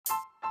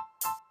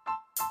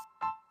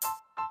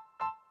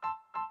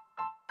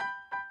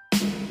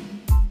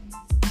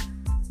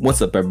What's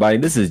up, everybody?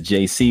 This is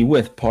JC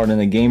with Pardon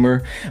the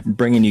Gamer,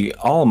 bringing you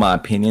all my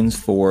opinions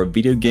for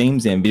video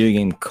games and video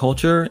game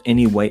culture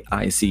any way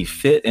I see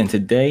fit. And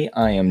today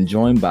I am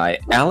joined by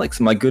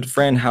Alex, my good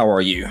friend. How are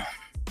you?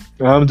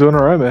 I'm doing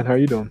all right, man. How are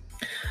you doing?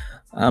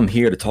 I'm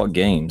here to talk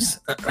games.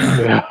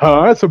 Yeah,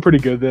 all right, so pretty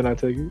good then, I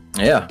take it.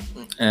 Yeah,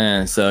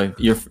 and so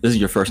this is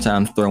your first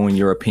time throwing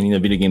your opinion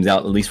of video games out,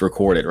 at least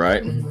recorded,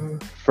 right?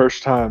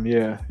 First time,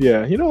 yeah.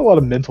 You know, a lot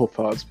of mental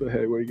thoughts, but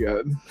hey, what do you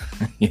got?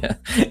 Yeah,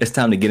 it's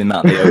time to get them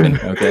out in the open,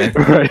 okay?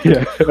 Right,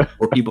 yeah.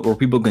 Where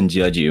people can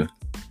judge you.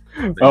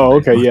 Oh,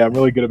 okay, yeah, I'm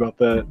really good about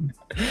that.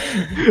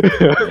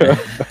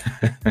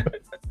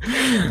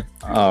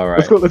 All right,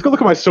 let's go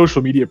look at my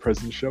social media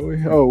presence, shall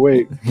we? Oh,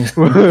 wait.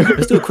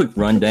 Let's do a quick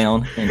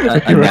rundown and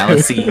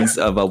analyses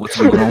of what's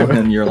going on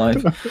in your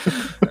life.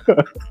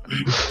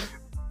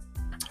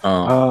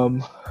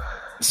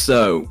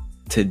 So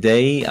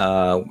today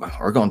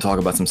we're going to talk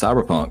about some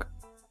Cyberpunk.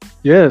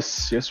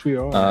 Yes, we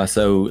are.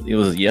 So it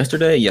was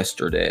yesterday.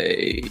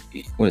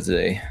 What is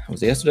it?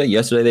 Was it yesterday?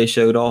 Yesterday they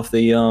showed off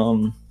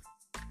the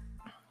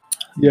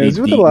Yeah, it's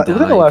within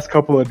the last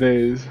couple of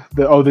days.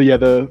 The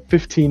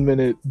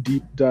 15-minute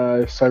deep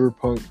dive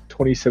Cyberpunk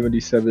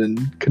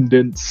 2077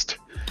 condensed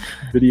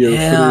video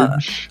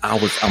footage. I'm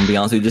gonna be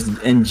honest with you,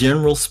 just in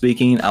general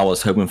speaking, I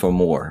was hoping for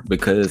more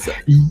because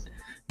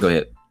go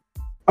ahead.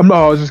 I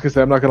was just gonna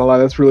say, I'm not gonna lie,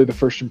 that's really the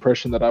first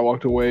impression that I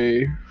walked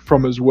away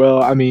from as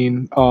well. I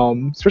mean,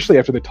 especially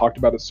after they talked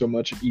about it so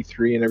much at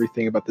E3 and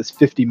everything, about this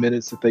 50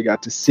 minutes that they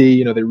got to see.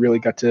 You know, they really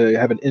got to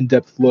have an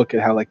in-depth look at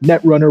how like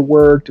Netrunner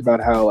worked,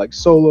 about how like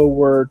Solo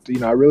worked. You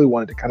know, I really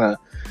wanted to kind of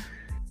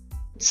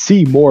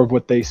see more of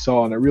what they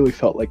saw, and I really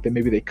felt like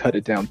maybe they cut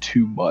it down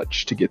too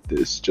much to get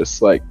this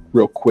just like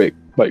real quick.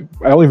 Like,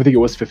 I don't even think it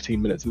was 15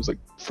 minutes. It was like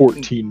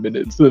 14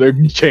 minutes that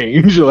they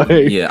changed.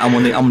 Like, yeah, I'm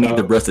gonna need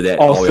the rest of that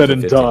all said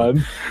and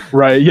done.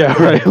 Right? Yeah,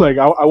 right. Like,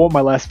 I want my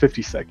last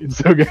 50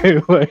 seconds.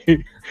 Okay,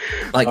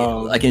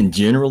 like in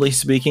generally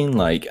speaking,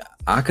 like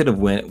I could have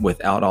went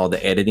without all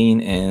the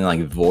editing and like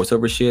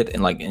voiceover shit,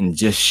 and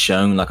just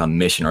shown like a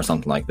mission or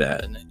something like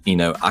that. You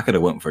know, I could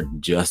have went for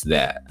just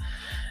that.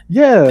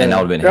 Yeah, and that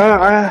would have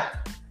been.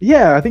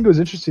 Yeah, I think it was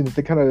interesting that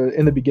they kind of,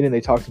 in the beginning,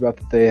 they talked about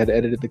that they had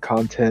edited the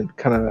content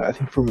kind of, I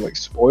think from like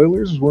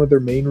spoilers was one of their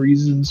main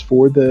reasons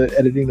for the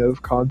editing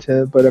of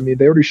content. But I mean,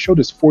 they already showed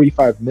us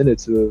 45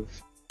 minutes of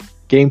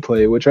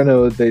gameplay, which I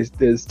know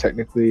is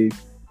technically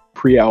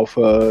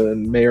pre-alpha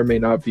and may or may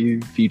not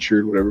be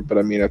featured, whatever. But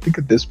I mean, I think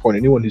at this point,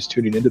 anyone who's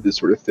tuning into this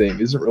sort of thing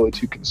isn't really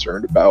too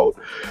concerned about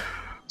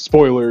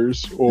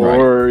spoilers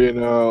or, right. You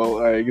know,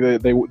 like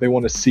they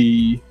want to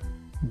see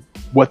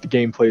what the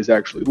gameplay is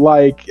actually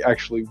like,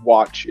 actually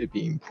watch it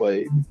being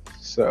played.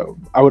 So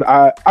I would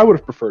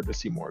have preferred to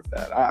see more of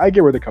that. I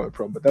get where they're coming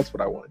from, but that's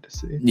what I wanted to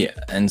see. Yeah,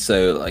 and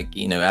so like,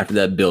 you know, after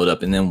that build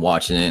up and then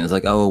watching it, it's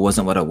like, oh, it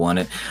wasn't what I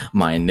wanted.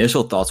 My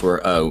initial thoughts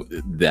were, oh,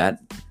 that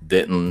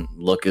didn't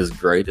look as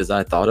great as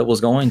I thought it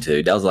was going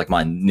to. That was like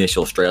my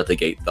initial straight out the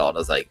gate thought. I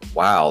was like,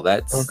 wow,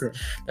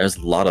 there's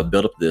a lot of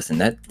build up to this, and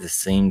that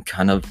just seemed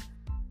kind of,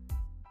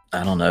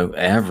 I don't know,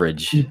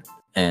 average.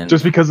 And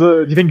just because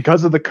do you think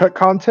because of the cut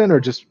content, or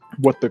just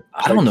what the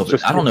I don't know if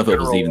it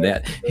was even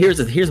that. Here's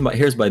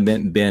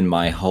been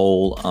my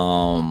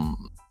whole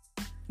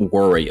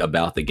worry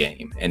about the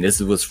game, and this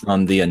was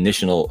from the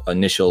initial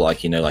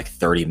like, you know, like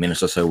 30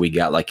 minutes or so we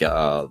got like you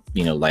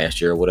know,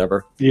 last year or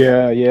whatever.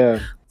 Yeah.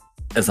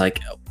 It's like,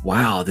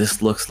 wow,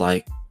 this looks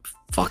like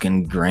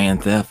fucking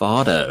Grand Theft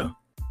Auto.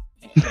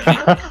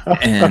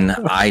 And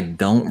I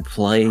don't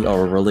play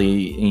or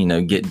really, you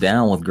know, get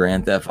down with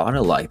Grand Theft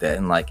Auto like that,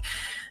 and like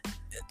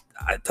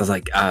I was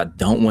like, I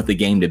don't want the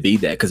game to be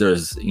that, because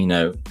there's, you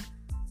know,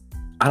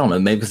 I don't know,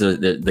 maybe because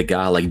the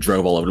guy like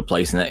drove all over the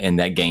place in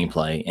that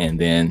gameplay, and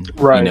then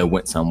you know,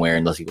 went somewhere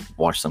unless he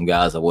watched some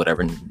guys or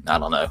whatever, and I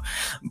don't know.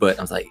 But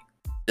I was like,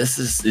 it's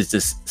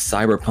just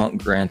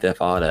Cyberpunk Grand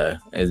Theft Auto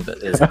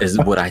is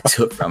what I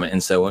took from it.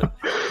 And so,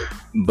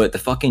 but the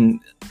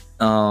fucking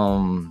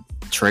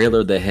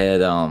trailer that had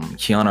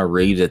Keanu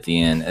Reeves at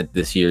the end at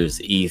this year's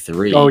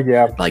E3. Oh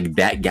yeah, like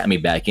that got me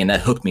back in.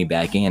 That hooked me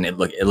back in. It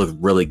looked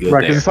really good.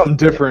 Right, because it's something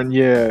different.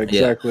 Yeah,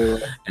 exactly. Yeah.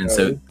 And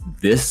so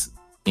this,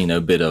 you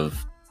know, bit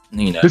of,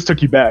 you know, this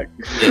took you back.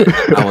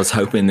 I was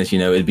hoping that, you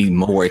know, it'd be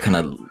more kind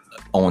of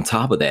on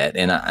top of that,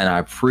 and I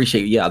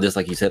appreciate, just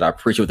like you said, I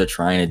appreciate what they're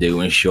trying to do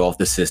and show off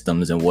the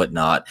systems and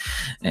whatnot,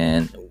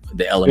 and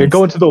the elements.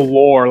 Go into the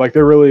lore, like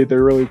they're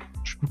really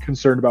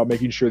concerned about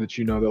making sure that,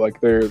 you know, that like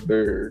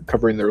they're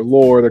covering their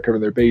lore, they're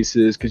covering their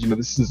bases, because, you know,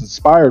 this is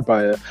inspired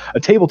by a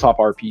tabletop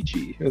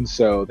RPG, and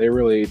so they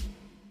really,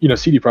 you know,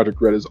 CD Projekt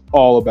Red is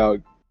all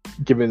about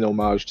giving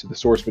homage to the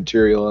source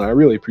material, and I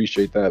really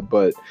appreciate that.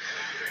 But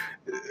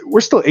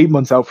we're still 8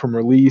 months out from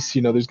release.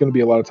 You know, there's going to be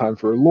a lot of time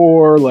for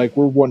lore. Like,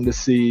 we're wanting to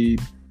see,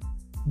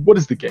 what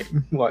is the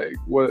game like?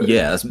 What?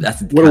 Yeah,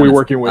 that's what are we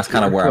working with? That's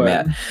kind of where I'm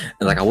at. And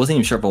like, I wasn't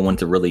even sure if I wanted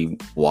to really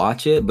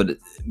watch it, but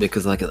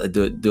because like,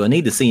 do I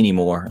need to see any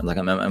more? Like,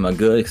 am I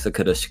good?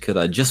 Could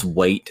I just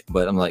wait?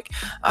 But I'm like,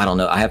 I don't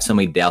know. I have so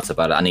many doubts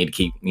about it. I need to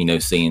keep, you know,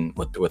 seeing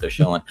what they're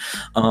showing.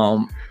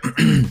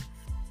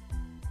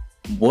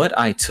 what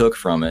I took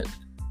from it,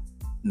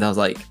 I was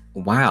like,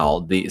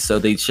 wow. So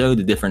they showed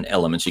the different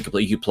elements you could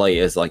play. You could play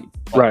as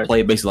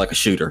play basically like a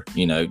shooter,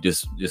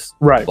 just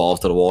balls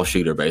to the wall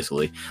shooter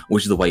basically,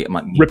 which is the way it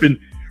might be.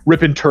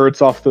 Ripping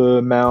turrets off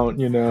the mount,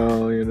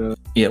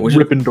 yeah,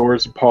 ripping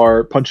doors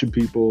apart, punching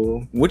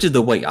people. Which is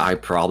the way I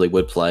probably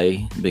would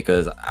play,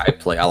 because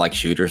I like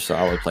shooters, so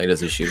I would play it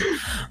as a shooter.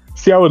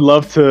 See, I would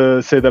love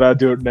to say that I'd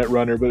do it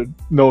Netrunner, but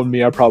knowing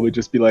me, I'd probably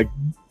just be like,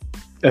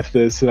 F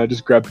this, and I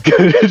just grab the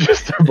gun and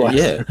just start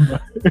blasting. Yeah.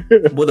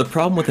 Well, the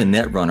problem with the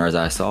Netrunner, as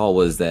I saw,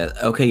 was that,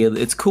 okay,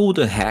 it's cool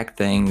to hack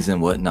things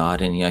and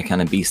whatnot and,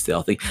 kind of be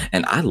stealthy.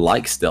 And I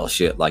like stealth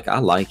shit. Like, I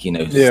like,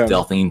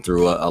 stealthing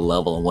through a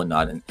level and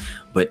whatnot.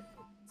 But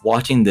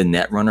watching the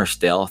Netrunner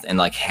stealth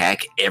and,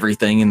 hack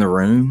everything in the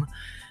room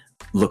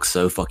looks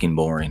so fucking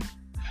boring.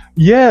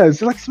 Yeah,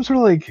 it's like some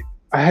sort of,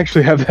 I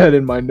actually have that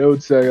in my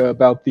notes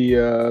about the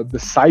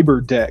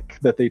cyber deck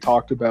that they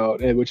talked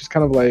about, which is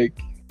kind of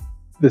like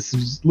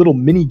this little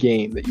mini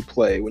game that you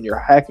play when you're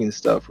hacking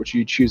stuff, which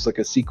you choose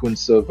a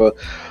sequence of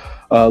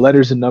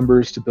letters and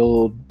numbers to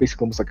build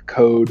basically almost like a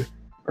code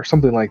or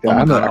something like that.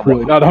 I'm not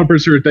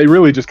 100% sure. They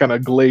really just kind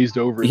of glazed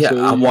over it. Yeah,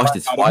 so I watched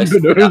it twice.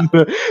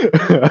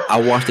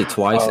 I watched it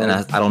twice, and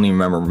I don't even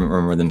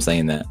remember them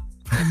saying that.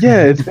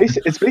 Yeah,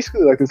 it's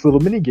basically like this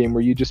little mini game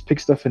where you just pick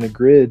stuff in a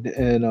grid,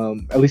 and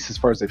at least as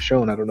far as they've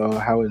shown, I don't know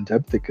how in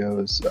depth it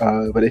goes.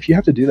 But if you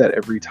have to do that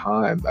every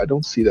time, I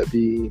don't see that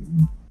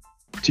being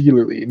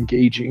particularly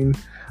engaging.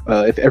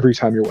 If every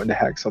time you're wanting to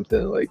hack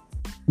something,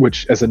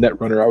 which as a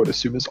Netrunner I would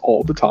assume is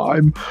all the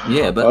time.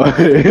 Yeah, but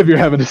if you're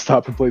having to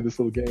stop and play this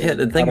little game. Yeah,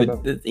 the thing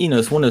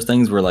it's one of those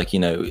things where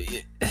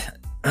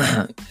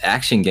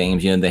action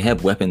games, they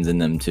have weapons in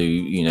them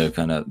to,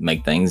 kind of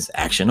make things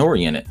action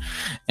oriented.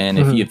 And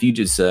if you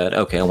just said,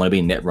 okay, I want to be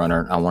a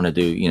Netrunner, I want to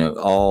do,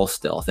 all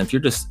stealth. And if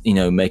you're just,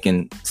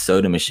 making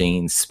soda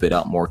machines spit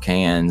out more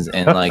cans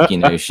and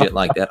shit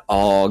like that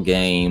all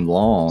game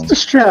long. It's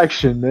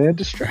distraction, man.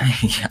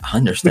 Distraction. Yeah, I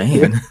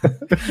understand.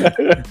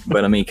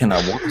 But can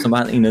I walk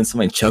somebody,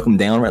 somebody choke them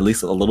down or at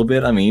least a little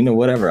bit?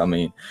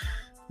 Whatever.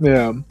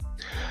 Yeah.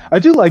 I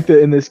do like that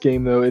in this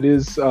game, though. It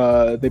is,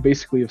 they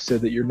basically have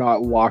said that you're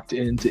not locked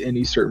into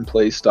any certain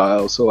play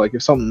style. So,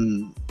 if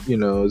something,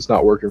 is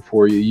not working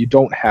for you, you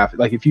don't have,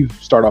 if you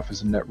start off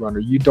as a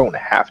Netrunner, you don't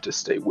have to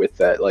stay with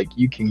that.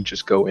 You can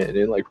just go in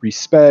and,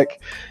 respec.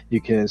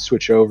 You can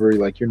switch over.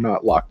 You're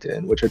not locked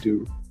in, which I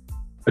do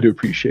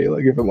appreciate.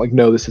 If I'm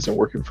no, this isn't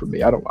working for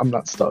me, I'm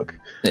not stuck.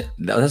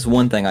 That's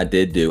one thing I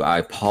did do.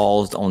 I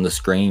paused on the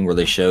screen where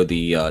they show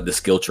the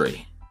skill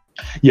tree.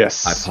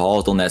 Yes, I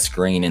paused on that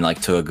screen and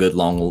took a good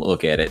long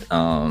look at it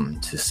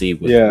to see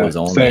what was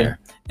on there.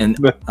 And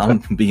I'm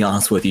gonna be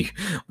honest with you,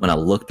 when I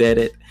looked at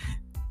it,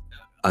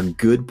 a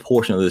good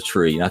portion of the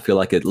tree, and I feel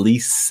like at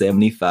least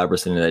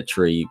 75% of that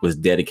tree was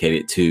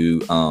dedicated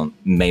to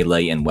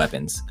melee and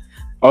weapons.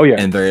 Oh yeah,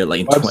 and very and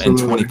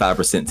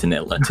 25%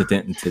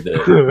 to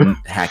the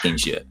hacking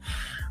shit.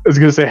 I was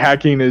gonna say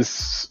hacking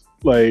is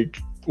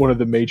one of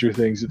the major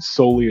things. It's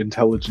solely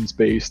intelligence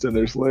based, and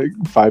there's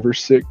 5 or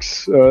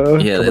 6.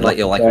 And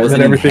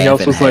everything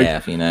else was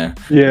half, Yeah,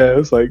 it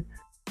was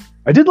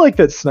I did like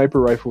that sniper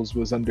rifles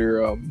was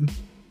under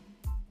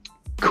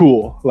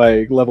cool,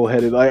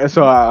 level-headed.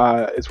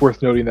 So it's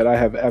worth noting that I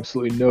have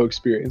absolutely no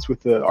experience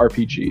with the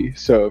RPG.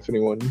 So if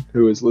anyone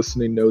who is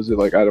listening knows it,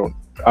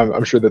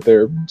 I'm sure that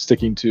they're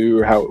sticking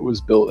to how it was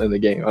built in the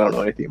game. I don't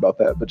know anything about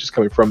that, but just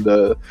coming from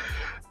the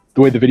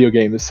way the video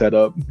game is set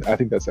up, I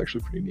think that's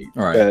actually pretty neat.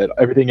 Right. That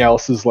everything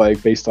else is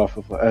based off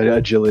of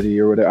agility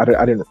or whatever.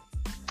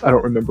 I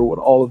don't remember what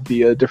all of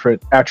the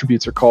different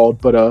attributes are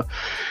called, but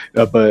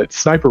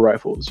sniper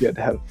rifles, you had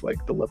to have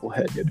the level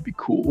head. You had to be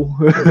cool.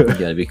 You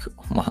gotta be cool.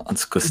 Well,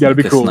 it's because you gotta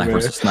be cool.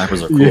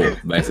 Snipers are cool,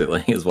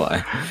 basically, is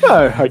why.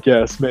 I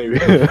guess maybe.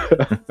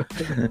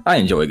 I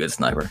enjoy a good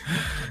sniper.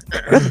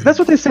 That's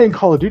what they say in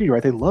Call of Duty,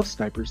 right? They love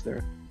snipers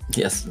there.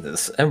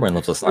 Yes, everyone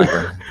loves a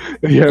sniper.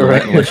 Yeah,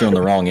 right. Unless you're on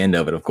the wrong end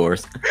of it, of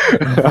course.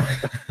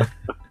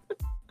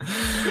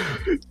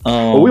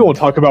 Well, we won't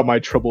talk about my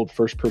troubled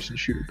first-person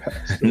shooter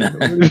past. No.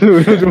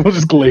 We'll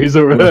just glaze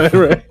over that,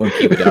 right? We'll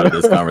keep it out of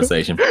this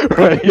conversation.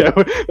 Right? Yeah,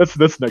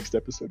 that's next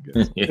episode,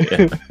 guys.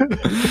 Yeah.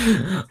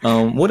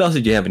 What else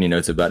did you have in your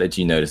notes about it?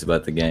 You notice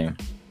about the game?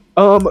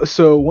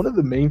 So one of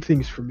the main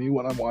things for me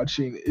when I'm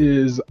watching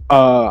is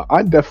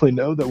I definitely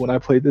know that when I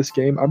play this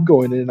game, I'm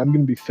going in and I'm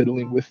going to be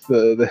fiddling with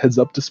the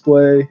heads-up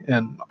display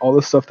and all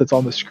the stuff that's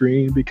on the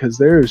screen, because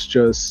there's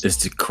just...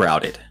 It's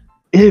crowded.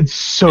 It's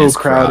so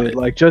crowded.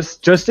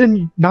 Just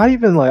in, not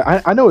even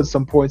I know at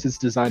some points it's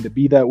designed to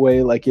be that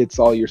way. It's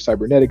all your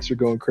cybernetics are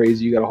going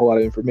crazy. You got a whole lot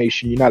of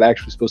information. You're not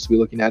actually supposed to be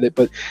looking at it.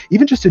 But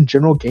even just in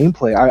general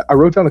gameplay, I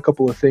wrote down a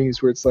couple of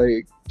things where it's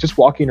just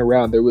walking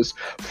around. There was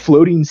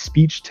floating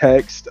speech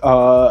text,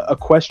 a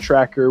quest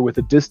tracker with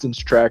a distance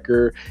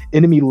tracker,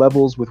 enemy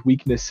levels with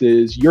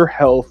weaknesses, your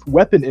health,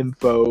 weapon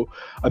info,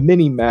 a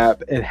mini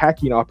map, and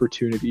hacking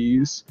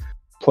opportunities.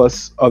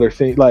 Plus other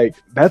things.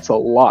 That's a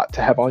lot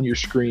to have on your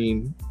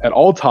screen at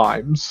all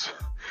times.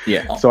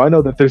 Yeah. So I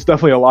know that there's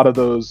definitely a lot of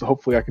those.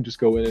 Hopefully, I can just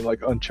go in and like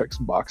uncheck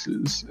some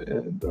boxes,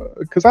 and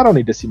because I don't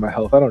need to see my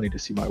health, I don't need to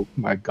see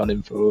my gun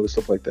info,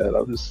 stuff like that.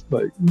 I'll just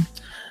like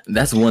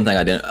That's one thing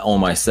I did on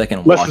my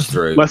second watch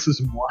through. Less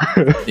is more.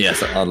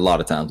 Yes, a lot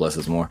of times less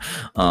is more.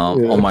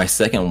 On my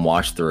second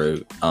watch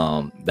through,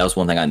 that was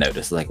one thing I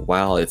noticed. Like,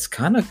 wow, it's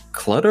kind of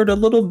cluttered a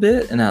little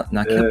bit, and I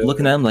kept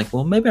looking at them like,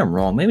 well, maybe I'm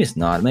wrong, maybe it's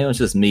not, maybe it's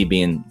just me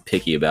being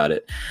picky about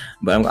it.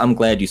 But I'm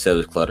glad you said it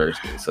was cluttered.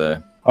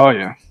 So. Oh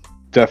yeah,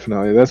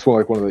 definitely. That's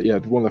one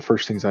of the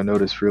first things I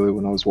noticed really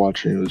when I was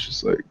watching. It was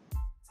just like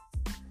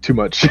too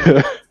much.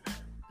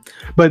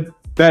 But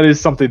that is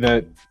something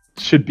that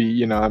should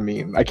be, I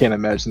mean, I can't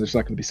imagine there's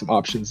not going to be some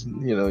options,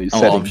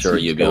 I'm sure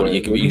you'll be able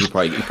to. You could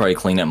probably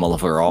clean that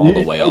motherfucker all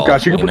the way off.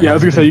 Gosh, I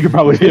was gonna say you could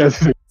probably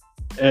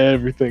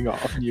everything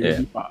off, and you'd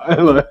be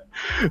fine.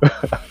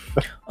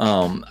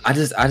 I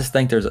just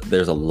think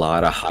there's a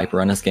lot of hype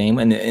around this game,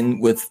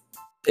 and with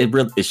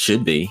it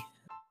should be.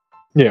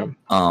 Yeah.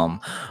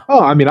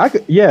 I mean,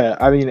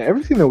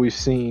 everything that we've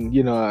seen,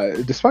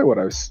 despite what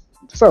I've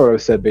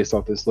said based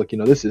off this look,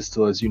 this is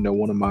still, as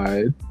one of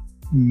my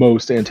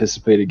most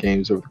anticipated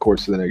games over the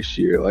course of the next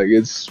year. Like,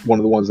 it's one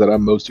of the ones that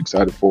I'm most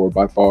excited for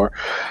by far.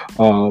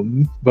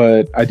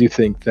 But I do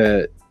think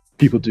that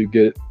people do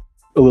get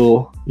a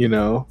little,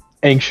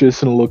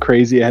 anxious and a little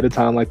crazy ahead of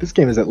time. Like, this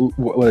game is at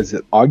what is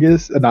it,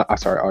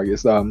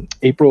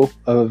 April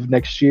of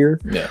next year.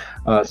 Yeah.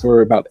 So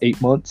we're about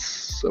 8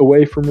 months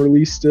away from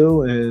release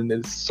still, and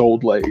it's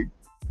sold like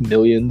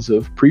millions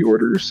of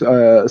pre-orders.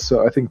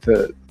 So I think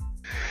that,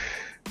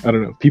 I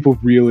don't know, people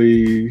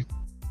really,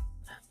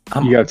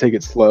 you gotta take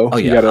it slow. Oh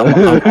yeah,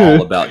 I'm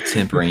all about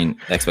tempering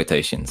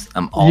expectations.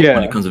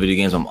 When it comes to video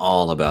games, I'm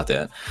all about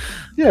that.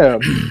 Yeah.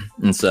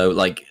 And so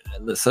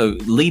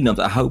leading up,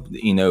 I hope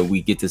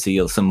we get to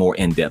see some more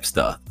in-depth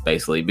stuff,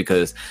 basically,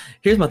 because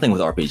here's my thing with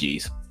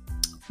RPGs.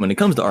 When it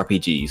comes to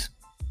RPGs,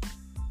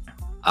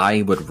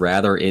 I would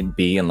rather it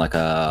be in like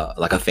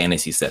a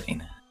fantasy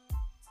setting.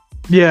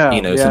 Yeah,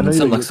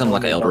 something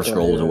like Elder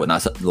Scrolls or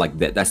whatnot. So, like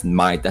that. That's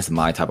my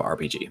type of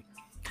RPG.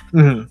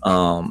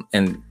 Mm-hmm.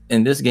 And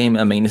in this game,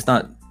 I mean, it's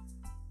not.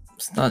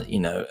 I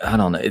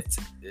don't know.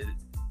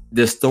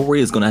 The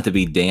story is going to have to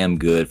be damn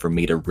good for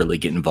me to really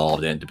get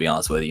involved in. To be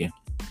honest with you.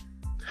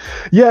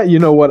 Yeah, you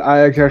know what?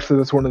 Actually,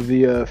 that's one of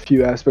the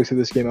few aspects of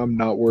this game I'm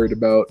not worried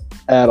about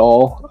at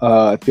all.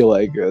 I feel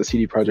like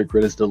CD Projekt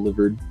Red has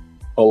delivered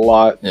a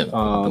lot. Yeah,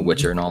 The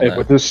Witcher and all that.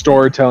 With the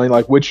storytelling,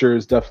 like Witcher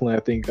is definitely, I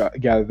think,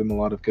 gathered them a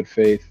lot of good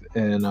faith,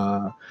 and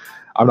I'm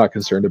not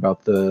concerned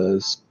about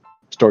the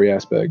story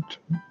aspect.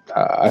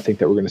 I think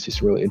that we're going to see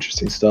some really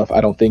interesting stuff.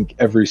 I don't think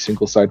every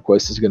single side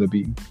quest is going to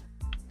be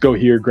go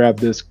here, grab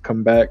this,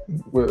 come back,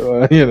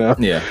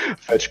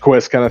 fetch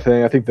quest kind of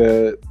thing. I think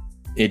that.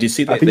 Yeah, do you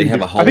see that they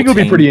have a whole team? I think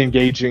it'll be pretty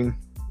engaging.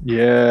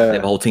 Yeah. They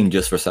have a whole team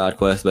just for side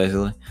quests,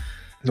 basically.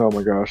 Oh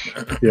my gosh.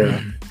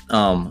 Yeah.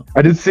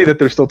 I did see that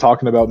they're still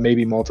talking about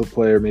maybe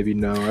multiplayer, maybe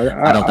no.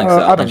 I don't think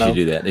so. I think they should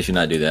do that. They should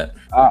not do that.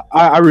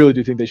 I really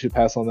do think they should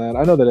pass on that.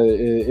 I know that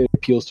it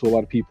appeals to a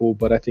lot of people,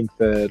 but I think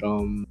that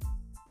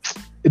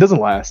it doesn't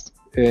last.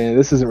 And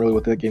this isn't really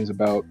what that game's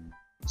about.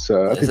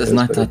 So I think it's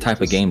not that type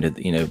of game to add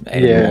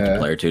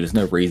multiplayer to. There's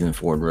no reason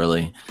for it,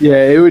 really.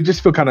 Yeah, it would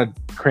just feel kind of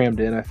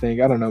crammed in. I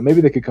think, I don't know, maybe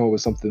they could come up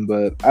with something,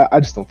 but I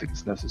just don't think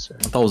it's necessary.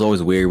 I thought it was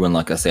always weird when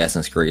like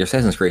Assassin's Creed had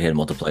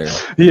multiplayer.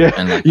 Yeah,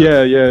 and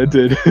it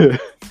did.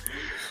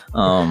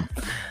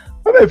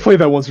 I played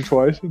that once or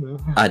twice.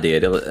 I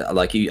did. It was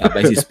like I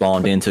basically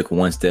spawned in, took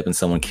one step, and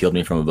someone killed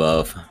me from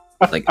above.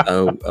 Like,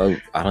 oh,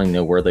 I don't even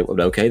know where they would.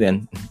 Okay,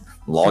 then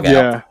log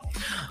out.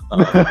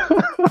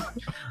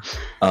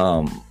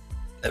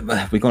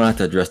 We're gonna have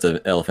to address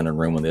the elephant in the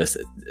room with this.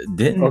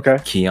 Didn't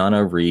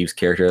Keanu Reeves'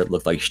 character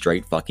look like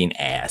straight fucking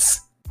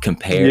ass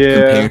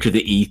compared to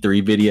the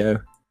E3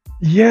 video?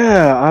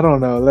 Yeah, I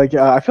don't know. Like,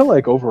 I feel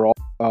like overall,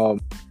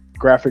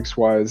 graphics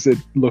wise, it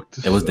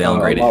was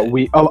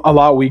downgraded. A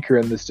lot weaker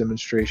in this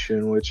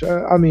demonstration. Which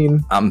I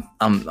mean, I'm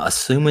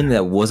assuming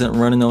that wasn't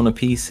running on a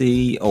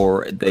PC,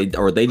 or they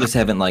just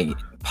haven't like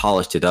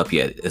polished it up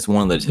yet. It's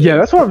one of the two. Yeah,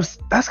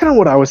 that's kind of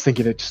what I was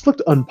thinking. It just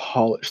looked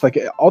unpolished. Like,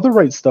 all the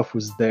right stuff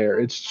was there.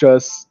 It's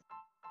just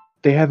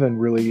they haven't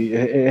really.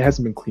 It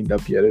hasn't been cleaned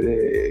up yet.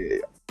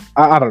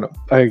 I don't know.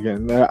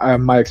 Again,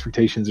 my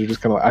expectations are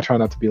just kind of. I try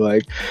not to be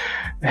like,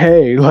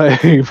 hey,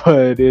 like,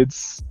 but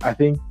I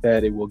think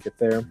that it will get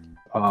there.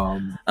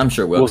 I'm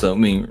sure it will. So I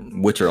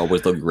mean, Witcher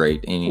always looked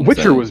great.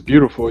 Witcher was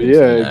beautiful.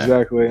 Yeah,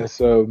 exactly.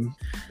 So,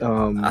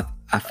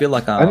 I feel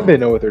like I think they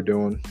know what they're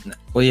doing.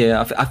 Well,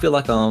 yeah, I feel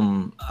like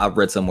I've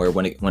read somewhere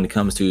when it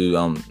comes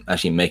to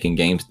actually making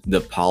games, the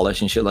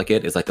polish and shit like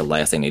it is like the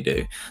last thing they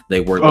do.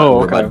 They work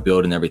about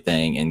building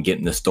everything and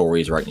getting the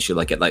stories right and shit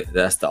like it. Like,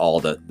 that's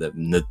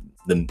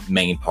the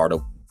main part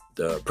of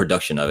the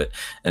production of it,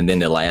 and then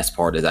the last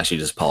part is actually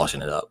just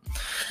polishing it up,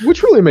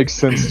 which really makes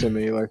sense to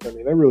me. Like, I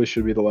mean, that really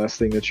should be the last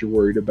thing that you're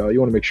worried about. You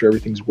want to make sure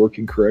everything's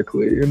working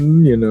correctly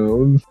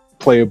and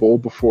playable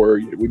before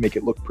we make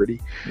it look pretty.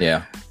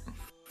 Yeah.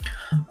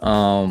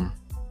 I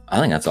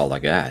think that's all I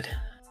got.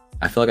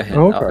 I feel like I had.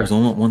 Oh, okay. There's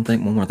one more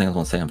thing I was going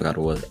to say. I forgot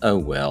what it was. Oh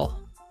well.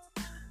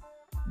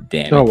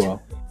 Damn it. Oh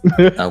well.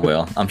 Oh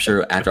well. I'm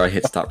sure after I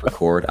hit stop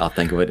record, I'll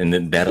think of it, and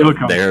then It'll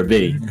come. there it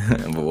be.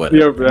 But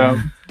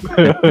whatever.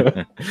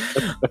 Yeah.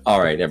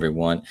 All right,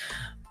 everyone.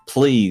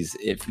 Please,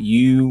 if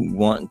you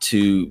want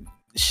to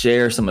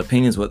share some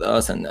opinions with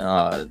us and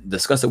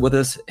discuss it with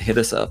us, hit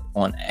us up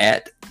on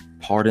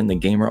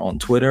 @PardonTheGamer on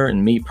Twitter,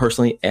 and me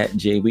personally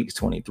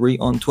 @JWeeks23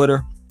 on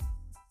Twitter.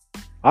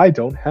 I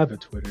don't have a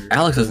Twitter.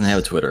 Alex doesn't have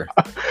a Twitter.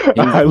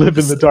 I live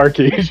in the dark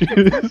ages.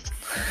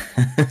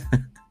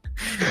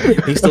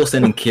 He's still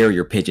sending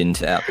carrier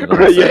pigeons out.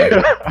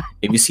 Yeah.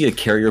 If you see a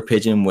carrier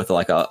pigeon with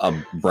like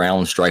a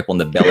brown stripe on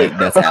the belly,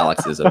 that's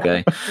Alex's,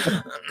 okay?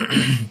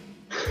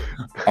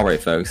 All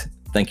right, folks.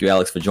 Thank you,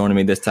 Alex, for joining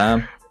me this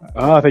time.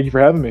 Thank you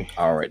for having me.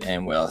 All right,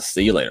 and we'll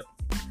see you later.